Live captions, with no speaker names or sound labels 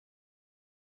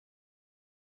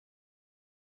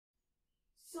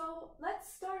So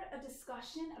let's start a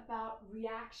discussion about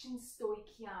reaction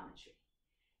stoichiometry.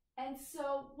 And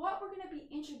so what we're going to be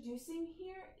introducing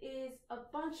here is a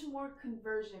bunch more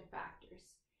conversion factors.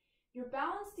 Your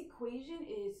balanced equation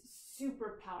is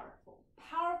super powerful,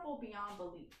 powerful beyond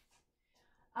belief.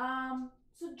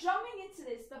 So jumping into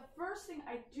this, the first thing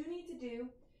I do need to do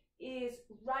is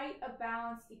write a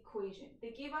balanced equation.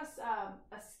 They gave us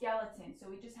a skeleton, so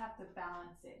we just have to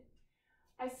balance it.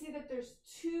 I see that there's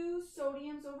 2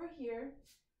 sodiums over here,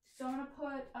 so I'm going to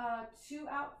put 2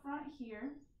 out front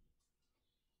here.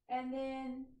 And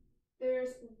then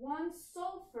there's 1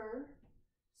 sulfur,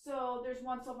 so there's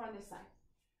 1 sulfur on this side.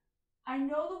 I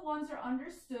know the ones are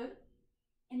understood,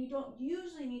 and you don't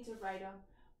usually need to write them,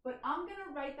 but I'm going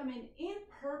to write them in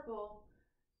purple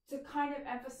to kind of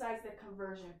emphasize the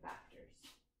conversion factors.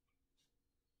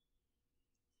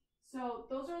 So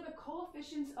those are the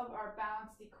coefficients of our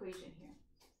balanced equation here.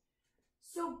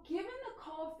 So given the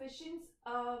coefficients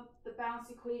of the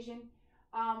balanced equation,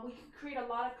 we can create a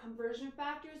lot of conversion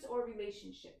factors or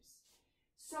relationships.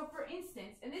 So for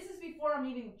instance, and this is before I'm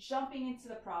even jumping into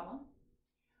the problem,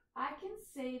 I can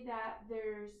say that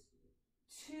there's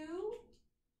 2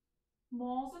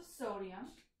 moles of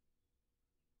sodium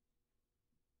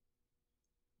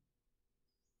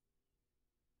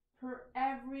per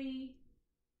every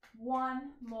 1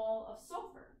 mole of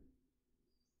sulfur.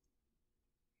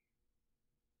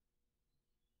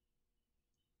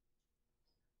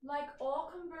 Like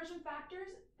all conversion factors,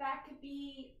 that could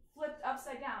be flipped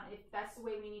upside down if that's the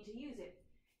way we need to use it.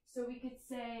 So we could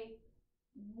say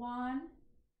 1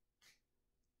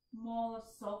 mole of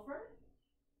sulfur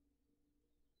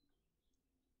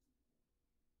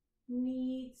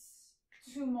needs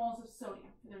 2 moles of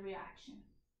sodium for the reaction.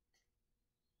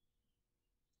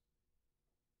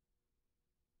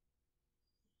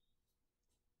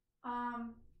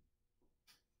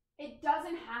 It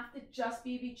doesn't have to just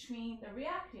be between the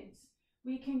reactants.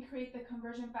 We can create the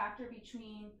conversion factor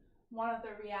between one of the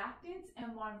reactants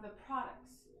and one of the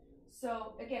products.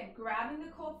 So again, grabbing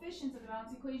the coefficients of the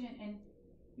balanced equation, and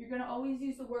you're going to always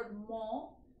use the word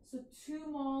mole. So 2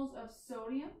 moles of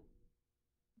sodium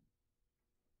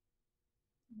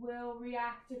will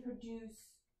react to produce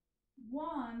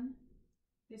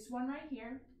this one right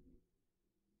here,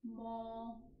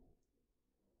 mole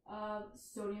of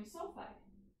sodium sulfide.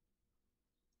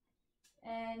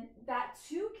 And that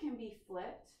 2 can be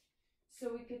flipped.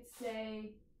 So we could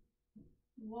say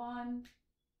 1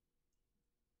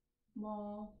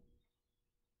 mole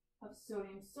of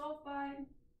sodium sulfide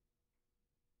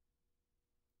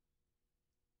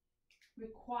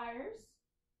requires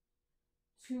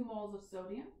 2 moles of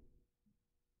sodium.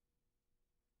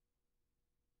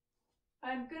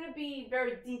 I'm going to be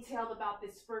very detailed about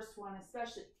this first one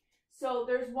especially. So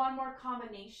there's one more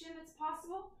combination that's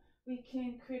possible. We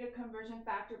can create a conversion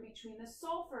factor between the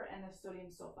sulfur and the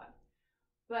sodium sulfide.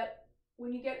 But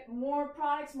when you get more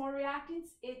products, more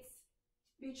reactants, it's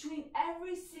between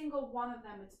every single one of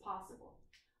them it's possible.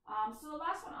 So the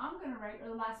last one I'm going to write, or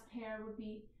the last pair, would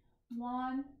be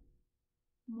 1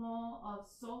 mole of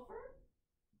sulfur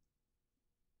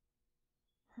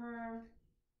per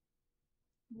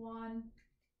 1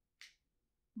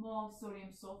 mole of sodium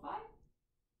sulfide.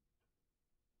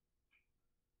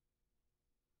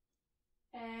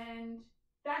 And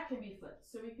that can be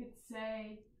flipped. So we could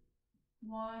say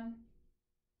 1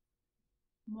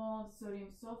 mole of sodium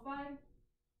sulfide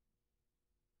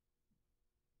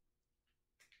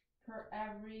per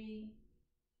every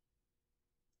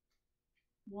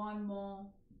 1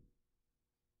 mole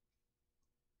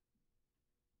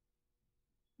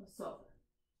of sulfur.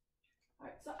 All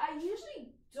right, so I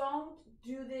usually don't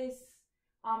do this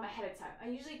ahead of time. I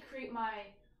usually create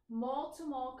my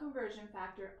mole-to-mole conversion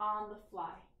factor on the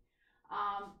fly.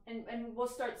 And we'll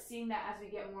start seeing that as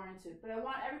we get more into it. But I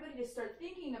want everybody to start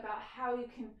thinking about how you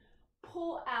can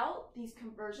pull out these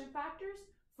conversion factors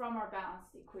from our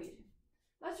balanced equation.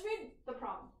 Let's read the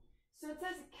problem. So it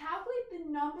says, calculate the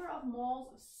number of moles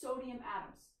of sodium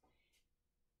atoms.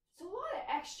 So a lot of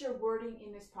extra wording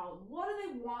in this problem. What do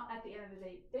they want at the end of the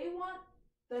day? They want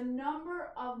the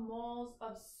number of moles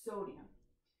of sodium.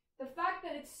 The fact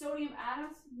that it's sodium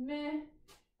atoms,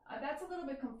 that's a little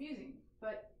bit confusing.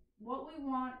 But what we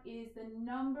want is the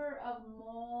number of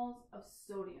moles of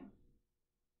sodium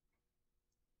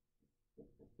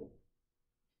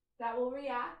that will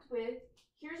react with,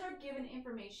 here's our given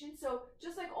information. So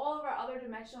just like all of our other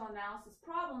dimensional analysis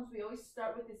problems, we always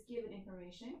start with this given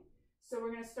information. So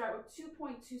we're going to start with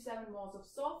 2.27 moles of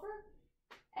sulfur.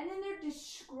 And then they're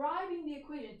describing the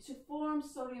equation to form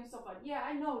sodium sulfide. Yeah,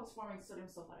 I know it's forming sodium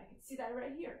sulfide. I can see that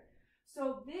right here.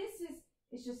 So this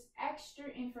is just extra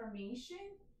information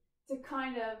to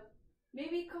kind of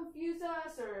maybe confuse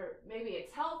us, or maybe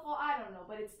it's helpful, I don't know,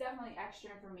 but it's definitely extra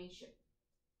information.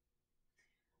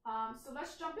 So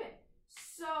let's jump in.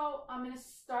 So I'm going to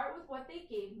start with what they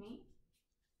gave me.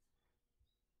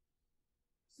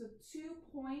 So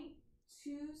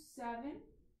 2.27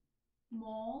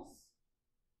 moles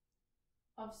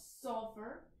of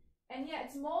sulfur. And yeah,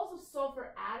 it's moles of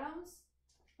sulfur atoms,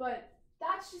 but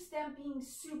that's just them being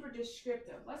super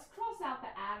descriptive. Let's cross out the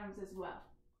atoms as well.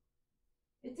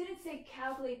 It didn't say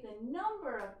calculate the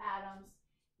number of atoms.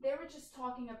 They were just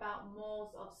talking about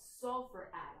moles of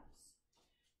sulfur atoms.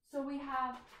 So we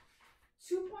have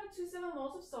 2.27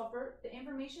 moles of sulfur, the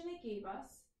information they gave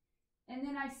us. And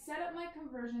then I set up my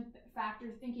conversion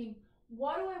factor thinking,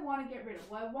 what do I want to get rid of?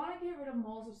 Well, I want to get rid of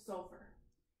moles of sulfur.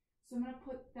 So I'm going to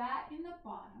put that in the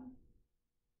bottom.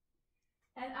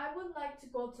 And I would like to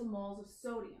go to moles of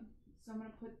sodium. So I'm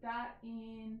going to put that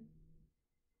in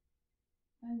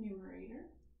the numerator.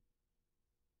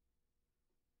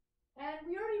 And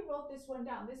we already wrote this one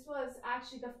down. This was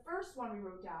actually the first one we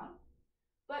wrote down.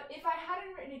 But if I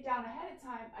hadn't written it down ahead of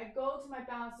time, I go to my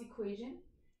balanced equation.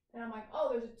 And I'm like, oh,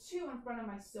 there's a 2 in front of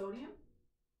my sodium.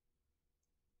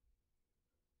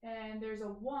 And there's a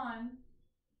 1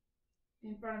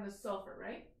 in front of the sulfur,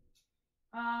 right?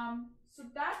 So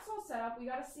that's all set up. We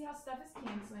got to see how stuff is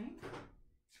canceling.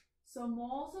 So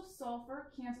moles of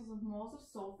sulfur cancels with moles of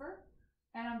sulfur.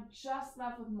 And I'm just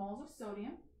left with moles of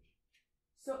sodium.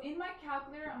 So in my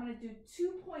calculator, I'm going to do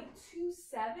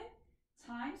 2.27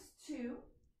 times 2.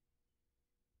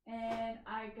 And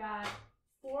I got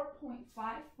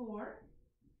 4.54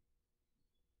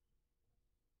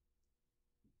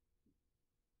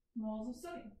 moles of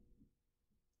sodium.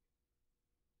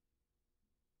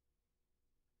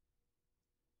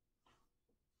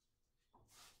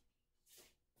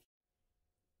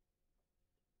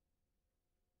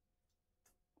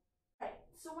 Right,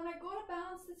 so when I go to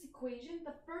balance this equation,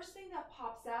 the first thing that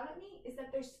pops out at me is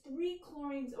that there's 3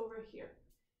 chlorines over here.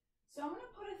 So I'm going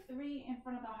to put a 3 in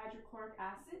front of the hydrochloric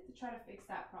acid to try to fix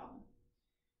that problem.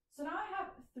 So now I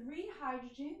have 3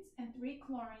 hydrogens and 3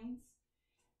 chlorines.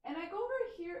 And I go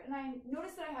over here and I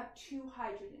notice that I have 2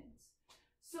 hydrogens.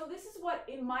 So this is what,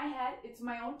 in my head, it's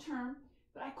my own term,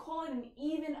 but I call it an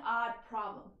even-odd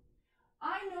problem.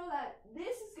 I know that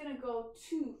this is going to go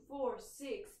 2, 4,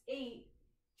 6, 8,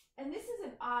 and this is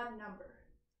an odd number.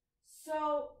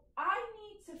 So I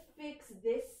need to fix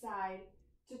this side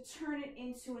to turn it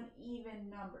into an even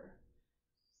number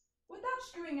without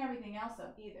screwing everything else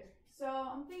up either. So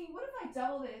I'm thinking, what if I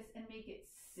double this and make it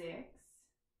 6?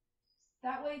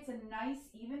 That way it's a nice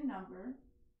even number.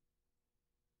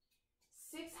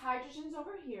 6 hydrogens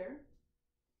over here.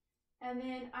 And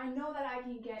then I know that I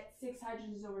can get 6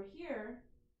 hydrogens over here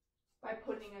by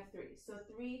putting a 3. So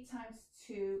 3 times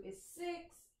 2 is 6,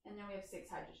 and then we have 6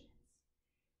 hydrogens.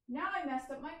 Now I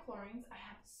messed up my chlorines. I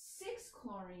have 6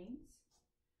 chlorines,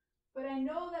 but I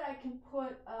know that I can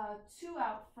put a 2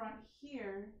 out front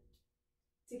here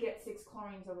to get 6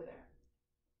 chlorines over there.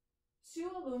 2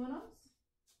 aluminums,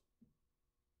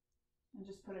 and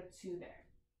just put a 2 there.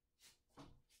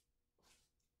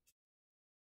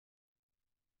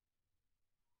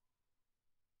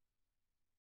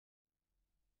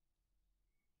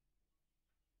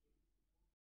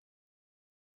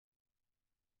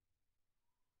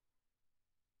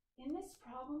 In this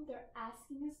problem, they're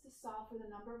asking us to solve for the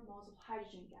number of moles of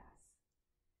hydrogen gas.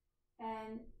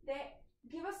 And they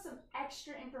give us some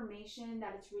extra information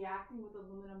that it's reacting with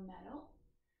aluminum metal.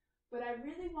 But I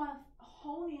really want to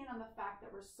hone in on the fact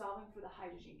that we're solving for the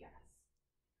hydrogen gas.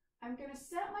 I'm going to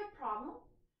set my problem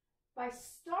by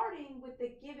starting with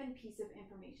the given piece of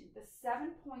information, the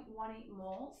 7.18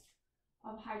 moles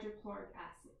of hydrochloric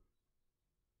acid.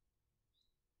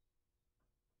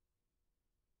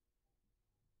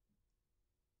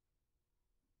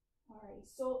 All right,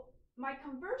 so my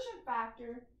conversion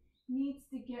factor needs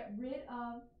to get rid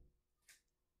of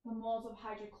the moles of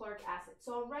hydrochloric acid.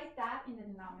 So I'll write that in the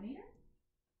denominator.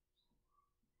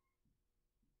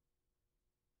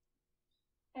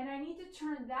 And I need to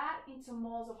turn that into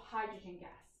moles of hydrogen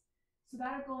gas. So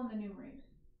that'll go in the numerator.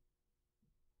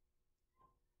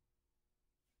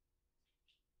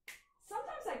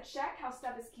 Sometimes I check how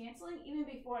stuff is canceling even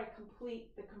before I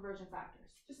complete the conversion factors,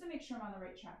 just to make sure I'm on the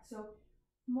right track. So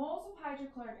moles of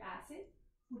hydrochloric acid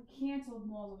would cancel with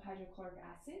moles of hydrochloric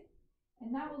acid,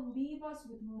 and that will leave us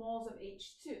with moles of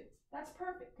H2. That's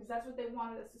perfect, because that's what they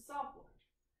wanted us to solve for.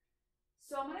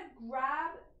 So I'm going to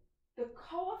grab the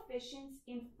coefficients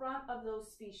in front of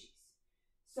those species.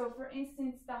 So for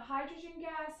instance, the hydrogen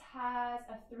gas has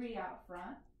a 3 out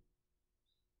front,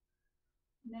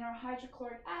 and then our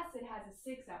hydrochloric acid has a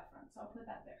 6 out front, so I'll put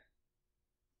that there.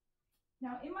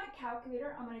 Now in my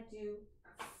calculator, I'm going to do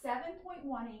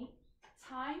 7.18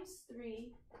 times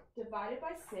 3 divided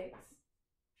by 6.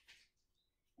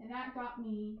 And that got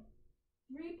me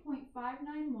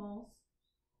 3.59 moles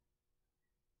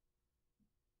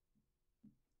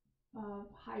of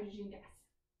hydrogen gas.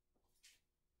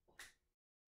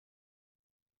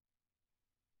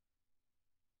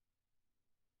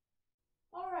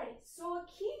 Alrighty, so a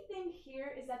key thing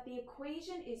here is that the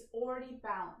equation is already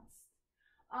balanced.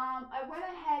 I went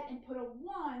ahead and put a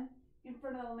 1 in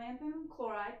front of the lanthanum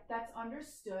chloride. That's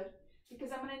understood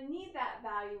because I'm going to need that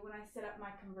value when I set up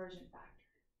my conversion factor.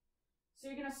 So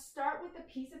you're going to start with the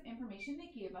piece of information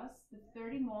they gave us, the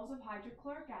 30 moles of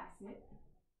hydrochloric acid.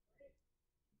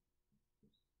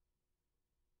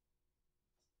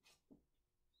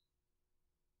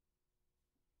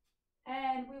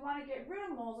 And we want to get rid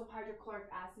of moles of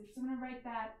hydrochloric acid, so I'm going to write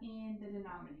that in the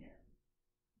denominator.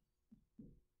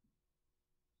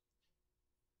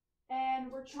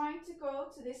 And we're trying to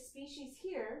go to this species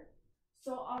here,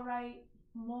 so I'll write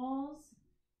moles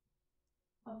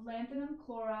of lanthanum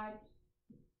chloride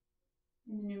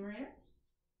in the numerator.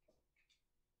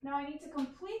 Now I need to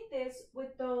complete this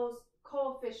with those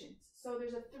coefficients. So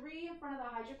there's a 3 in front of the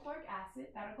hydrochloric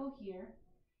acid, that'll go here,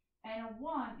 and a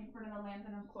 1 in front of the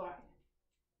lanthanum chloride.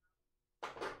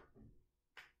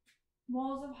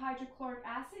 Moles of hydrochloric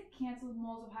acid cancel with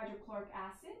moles of hydrochloric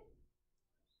acid.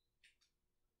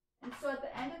 And so at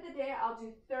the end of the day, I'll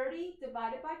do 30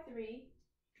 divided by 3,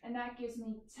 and that gives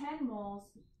me 10 moles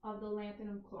of the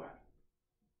lanthanum chloride.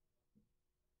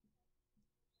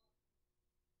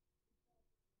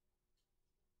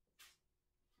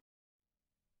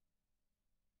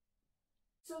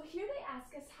 So here they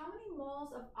ask us how many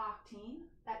moles of octane,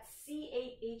 that's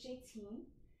C8H18,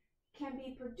 can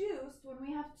be produced when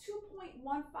we have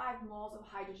 2.15 moles of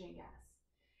hydrogen gas.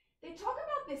 They talk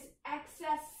about this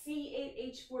excess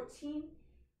C8H14.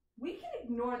 We can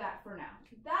ignore that for now.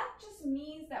 That just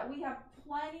means that we have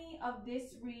plenty of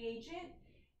this reagent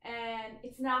and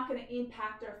it's not going to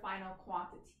impact our final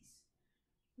quantities.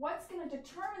 What's going to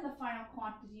determine the final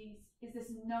quantities is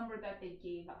this number that they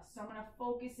gave us. So I'm going to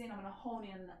focus in, I'm going to hone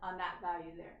in on that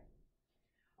value there.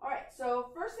 All right, so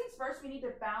first things first, we need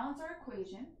to balance our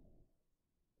equation.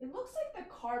 It looks like the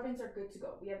carbons are good to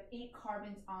go. We have 8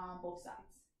 carbons on both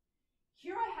sides.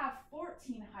 Here I have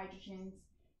 14 hydrogens,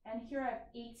 and here I have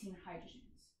 18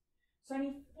 hydrogens. So I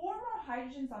need 4 more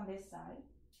hydrogens on this side.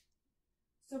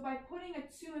 So by putting a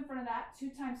 2 in front of that,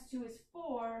 2 times 2 is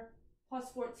 4,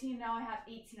 plus 14, now I have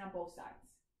 18 on both sides.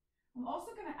 I'm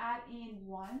also going to add in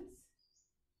 1s.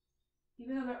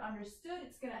 Even though they're understood,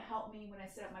 it's going to help me when I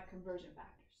set up my conversion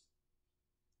factors.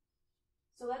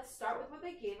 So let's start with what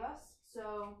they gave us.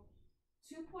 So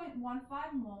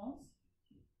 2.15 moles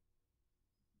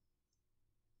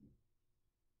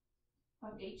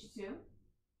of H2.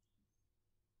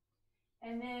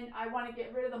 And then I want to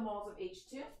get rid of the moles of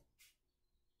H2.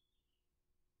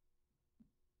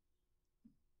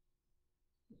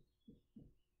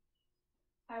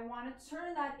 I want to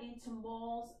turn that into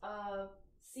moles of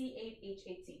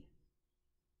C8H18.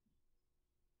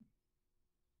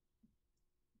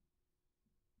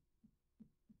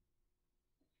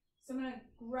 So I'm going to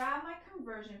grab my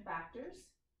conversion factors.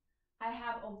 I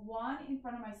have a 1 in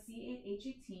front of my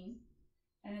C8H18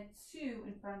 and a 2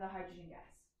 in front of the hydrogen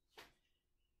gas.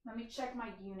 Let me check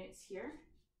my units here.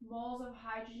 Moles of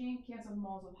hydrogen cancel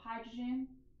moles of hydrogen.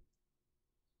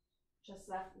 Just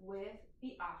left with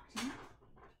the octane.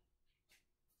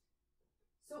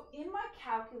 So in my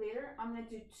calculator, I'm going to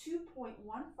do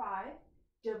 2.15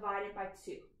 divided by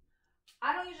 2.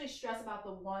 I don't usually stress about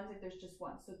the ones if there's just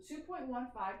one. So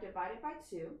 2.15 divided by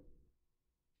 2.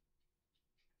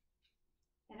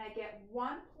 And I get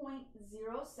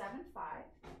 1.075.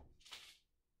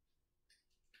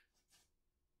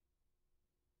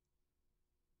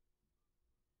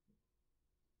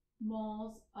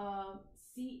 Moles of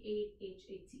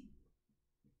C8H18.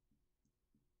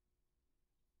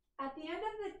 At the end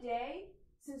of the day,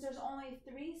 since there's only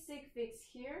 3 sig figs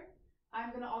here, I'm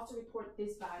going to also report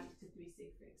this value to 3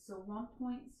 sig figs. So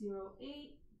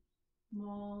 1.08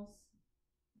 moles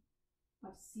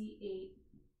of C8H18.